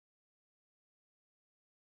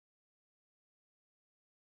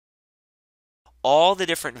all the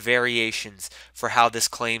different variations for how this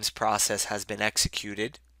claims process has been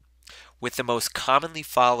executed, with the most commonly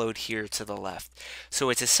followed here to the left.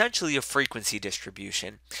 So it's essentially a frequency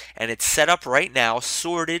distribution, and it's set up right now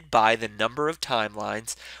sorted by the number of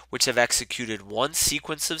timelines which have executed one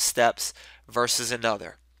sequence of steps versus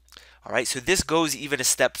another. All right, so this goes even a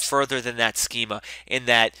step further than that schema in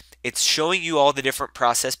that it's showing you all the different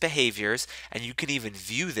process behaviors, and you can even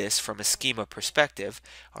view this from a schema perspective.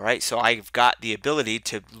 All right, so I've got the ability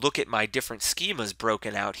to look at my different schemas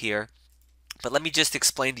broken out here. But let me just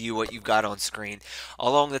explain to you what you've got on screen.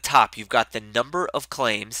 Along the top, you've got the number of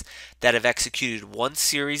claims that have executed one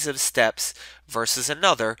series of steps versus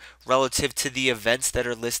another relative to the events that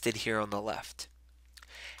are listed here on the left.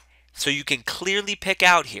 So you can clearly pick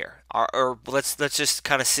out here, or let's just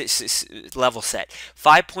kind of level set.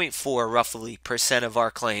 5.4 roughly percent of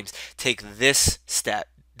our claims take this step,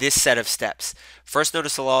 this set of steps. First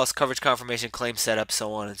notice of loss, coverage confirmation, claim setup,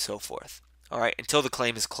 so on and so forth. All right, until the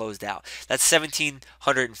claim is closed out. That's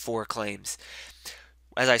 1,704 claims.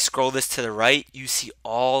 As I scroll this to the right, you see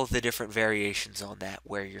all the different variations on that,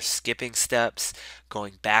 where you're skipping steps,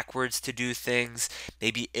 going backwards to do things,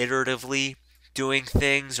 maybe iteratively doing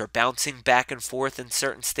things or bouncing back and forth in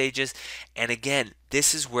certain stages. And again,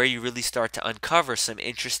 this is where you really start to uncover some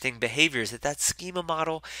interesting behaviors that schema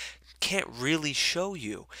model can't really show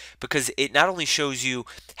you, because it not only shows you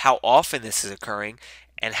how often this is occurring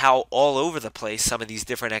and how all over the place some of these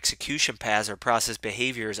different execution paths or process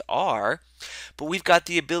behaviors are, but we've got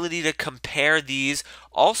the ability to compare these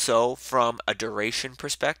also from a duration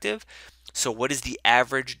perspective. So what is the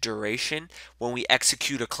average duration when we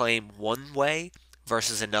execute a claim one way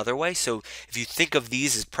versus another way? So if you think of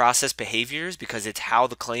these as process behaviors, because it's how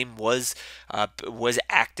the claim was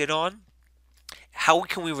acted on, how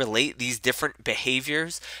can we relate these different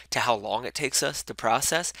behaviors to how long it takes us to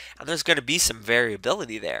process? And there's going to be some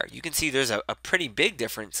variability there. You can see there's a pretty big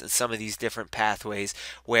difference in some of these different pathways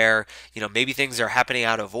where, maybe things are happening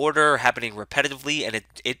out of order, happening repetitively, and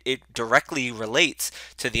it directly relates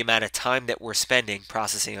to the amount of time that we're spending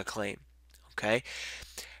processing a claim. Okay.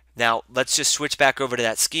 Now, let's just switch back over to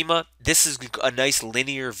that schema. This is a nice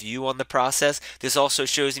linear view on the process. This also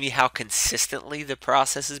shows me how consistently the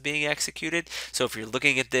process is being executed. So if you're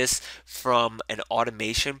looking at this from an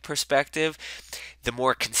automation perspective, the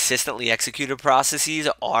more consistently executed processes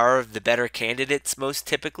are the better candidates most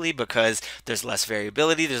typically, because there's less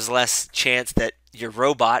variability, there's less chance that your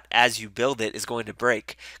robot, as you build it, is going to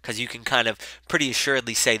break, because you can kind of pretty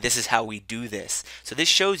assuredly say this is how we do this. So this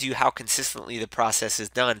shows you how consistently the process is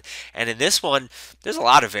done. And in this one, there's a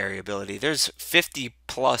lot of variability. There's 50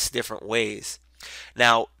 plus different ways.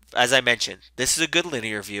 Now, as I mentioned, this is a good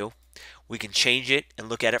linear view. We can change it and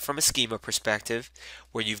look at it from a schema perspective,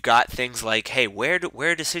 where you've got things like, hey, where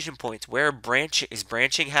are decision points? Where is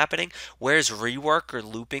branching happening? Where's rework or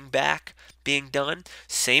looping back being done?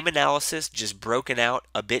 Same analysis, just broken out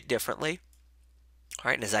a bit differently. All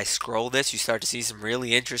right, and as I scroll this, you start to see some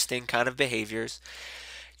really interesting kind of behaviors.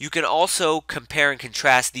 You can also compare and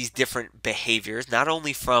contrast these different behaviors, not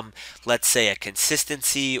only from, let's say, a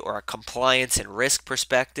consistency or a compliance and risk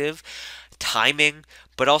perspective, timing,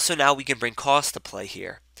 but also now we can bring cost to play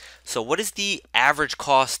here. So what is the average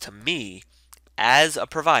cost to me as a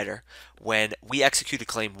provider when we execute a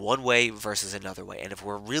claim one way versus another way? And if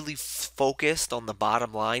we're really focused on the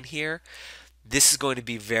bottom line here, this is going to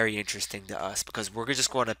be very interesting to us, because we're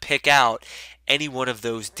just going to pick out any one of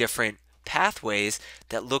those different pathways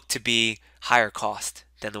that look to be higher cost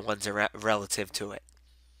than the ones relative to it.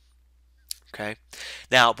 Okay.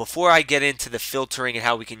 Now, before I get into the filtering and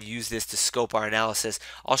how we can use this to scope our analysis,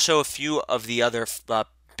 I'll show a few of the other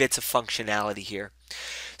bits of functionality here.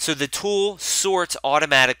 So the tool sorts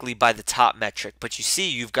automatically by the top metric, but you see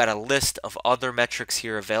you've got a list of other metrics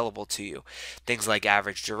here available to you. Things like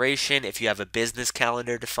average duration, if you have a business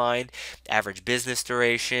calendar defined, average business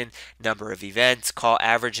duration, number of events, call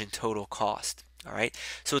average, and total cost. All right,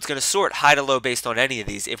 so it's going to sort high to low based on any of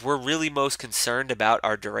these. If we're really most concerned about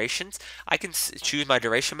our durations, I can choose my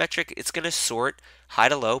duration metric. It's going to sort high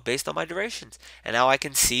to low based on my durations. And now I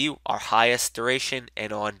can see our highest duration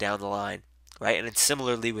and on down the line, right? And then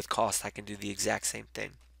similarly with cost, I can do the exact same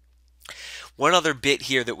thing. One other bit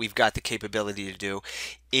here that we've got the capability to do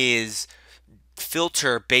is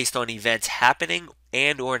filter based on events happening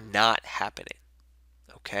and or not happening.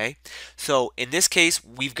 Okay, so in this case,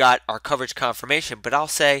 we've got our coverage confirmation, but I'll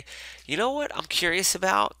say, you know what I'm curious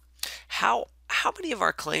about? How many of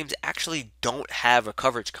our claims actually don't have a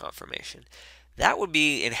coverage confirmation? That would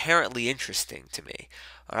be inherently interesting to me.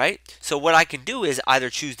 All right, so what I can do is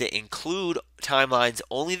either choose to include timelines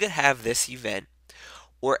only that have this event,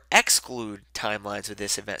 or exclude timelines with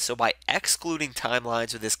this event. So by excluding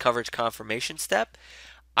timelines with this coverage confirmation step,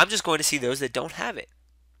 I'm just going to see those that don't have it.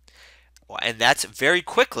 And that's very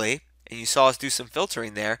quickly, and you saw us do some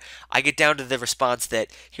filtering there, I get down to the response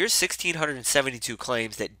that here's 1,672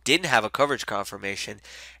 claims that didn't have a coverage confirmation,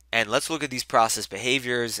 and let's look at these process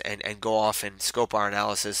behaviors and go off and scope our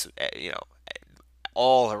analysis,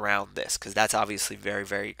 all around this, because that's obviously very,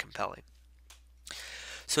 very compelling.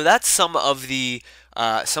 So that's some of the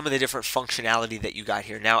different functionality that you got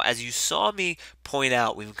here. Now, as you saw me point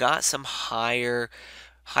out, we've got some higher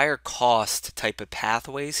cost type of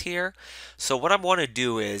pathways here. So what I want to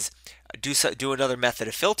do is do another method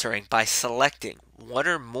of filtering by selecting one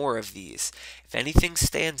or more of these. If anything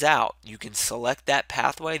stands out, you can select that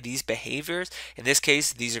pathway, these behaviors. In this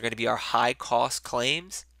case, these are going to be our high cost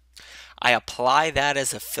claims. I apply that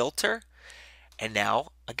as a filter, and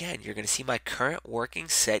now again you're going to see my current working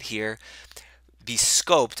set here be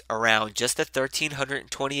scoped around just the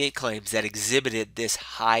 1,328 claims that exhibited this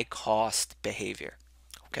high cost behavior.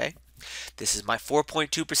 Okay, this is my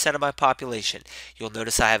 4.2% of my population. You'll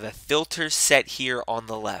notice I have a filter set here on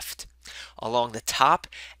the left. Along the top,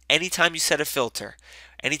 anytime you set a filter,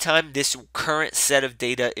 anytime this current set of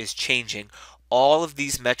data is changing, all of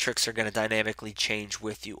these metrics are going to dynamically change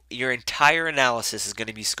with you. Your entire analysis is going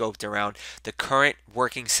to be scoped around the current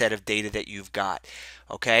working set of data that you've got.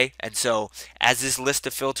 Okay, and so as this list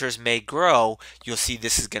of filters may grow, you'll see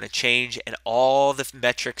this is going to change, and all the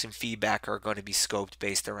metrics and feedback are going to be scoped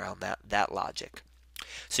based around that logic.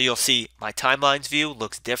 So you'll see my timelines view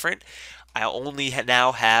looks different. I only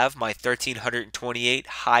now have my 1,328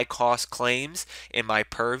 high cost claims in my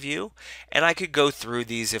purview, and I could go through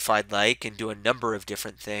these if I'd like and do a number of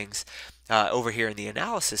different things over here in the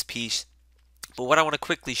analysis piece. But what I want to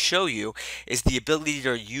quickly show you is the ability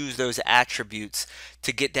to use those attributes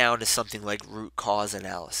to get down to something like root cause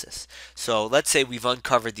analysis. So let's say we've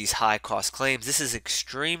uncovered these high cost claims. This is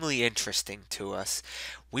extremely interesting to us.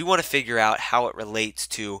 We want to figure out how it relates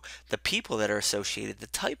to the people that are associated, the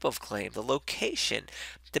type of claim, the location,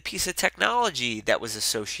 the piece of technology that was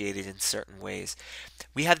associated in certain ways.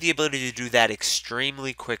 We have the ability to do that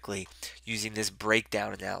extremely quickly using this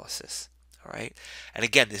breakdown analysis. All right, and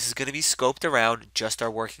again, this is going to be scoped around just our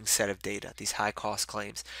working set of data, these high cost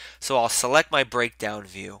claims. So I'll select my breakdown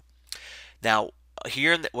view. Now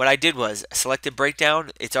here, what I did was I selected breakdown.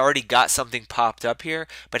 It's already got something popped up here,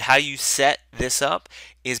 but how you set this up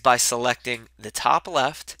is by selecting the top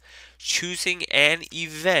left, choosing an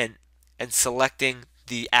event, and selecting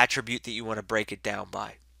the attribute that you want to break it down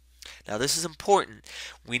by. Now this is important.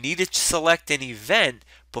 We need to select an event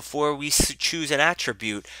before we choose an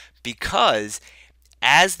attribute, because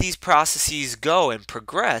as these processes go and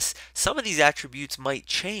progress, some of these attributes might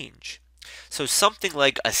change. So something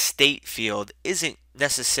like a state field isn't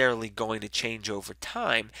necessarily going to change over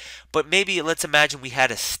time, but maybe let's imagine we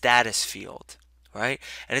had a status field, right?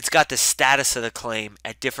 And it's got the status of the claim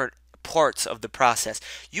at different parts of the process.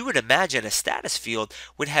 You would imagine a status field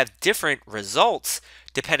would have different results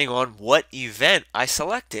depending on what event I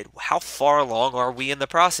selected. How far along are we in the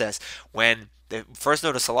process? When the first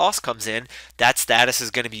notice of loss comes in, that status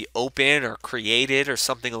is going to be open or created or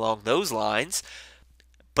something along those lines.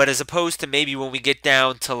 But as opposed to maybe when we get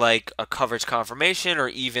down to like a coverage confirmation or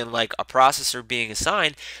even like a processor being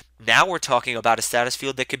assigned, now we're talking about a status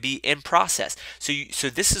field that could be in process. So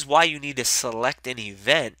this is why you need to select an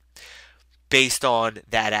event based on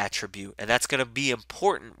that attribute, and that's going to be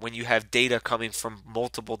important when you have data coming from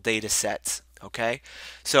multiple data sets. Okay,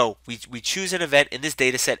 so we choose an event. In this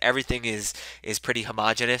data set, everything is pretty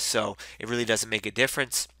homogeneous, so it really doesn't make a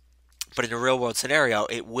difference. But in a real world scenario,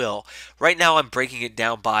 it will. Right now, I'm breaking it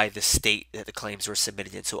down by the state that the claims were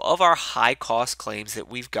submitted in. So of our high cost claims that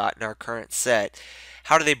we've got in our current set,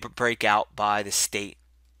 how do they break out by the state?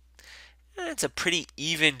 It's a pretty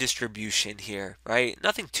even distribution here, right?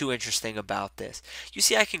 Nothing too interesting about this. You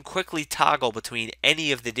see, I can quickly toggle between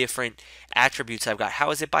any of the different attributes I've got. How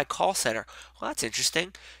is it by call center? Well, that's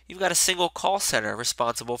interesting. You've got a single call center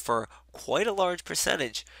responsible for quite a large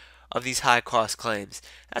percentage of these high cost claims.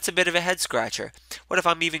 That's a bit of a head scratcher. What if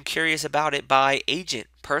I'm even curious about it by agent,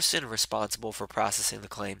 person responsible for processing the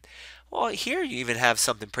claim? Well, here you even have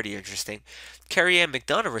something pretty interesting. Carrie Ann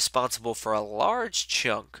McDonough responsible for a large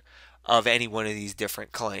chunk of any one of these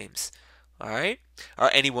different claims, all right, or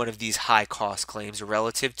any one of these high cost claims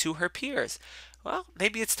relative to her peers. Well,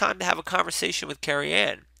 maybe it's time to have a conversation with Carrie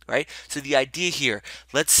Ann, right? So the idea here,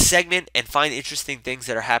 let's segment and find interesting things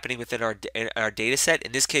that are happening within our data set,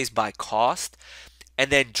 in this case by cost, and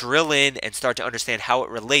then drill in and start to understand how it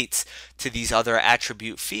relates to these other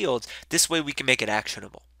attribute fields. This way we can make it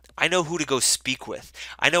actionable. I know who to go speak with.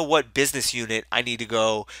 I know what business unit I need to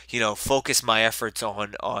go, focus my efforts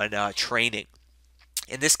on training.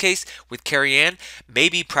 In this case, with Carrie Ann,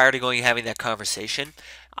 maybe prior to going and having that conversation,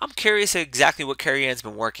 I'm curious exactly what Carrie Ann's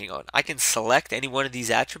been working on. I can select any one of these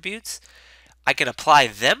attributes. I can apply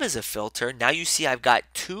them as a filter. Now you see I've got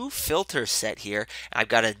two filters set here. I've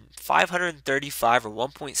got a 535 or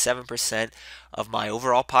 1.7% of my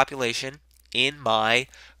overall population in my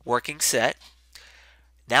working set.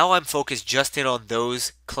 Now I'm focused just in on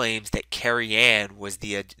those claims that Carrie Ann was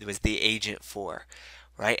the agent for,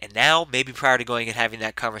 right? And now maybe prior to going and having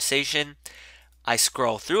that conversation, I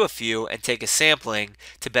scroll through a few and take a sampling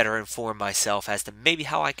to better inform myself as to maybe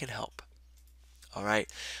how I can help. All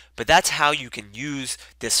right, but that's how you can use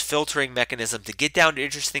this filtering mechanism to get down to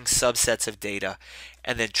interesting subsets of data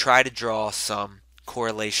and then try to draw some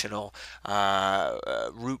correlational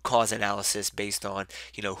root cause analysis based on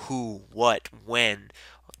who, what, when,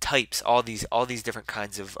 types, all these different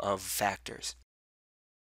kinds of factors.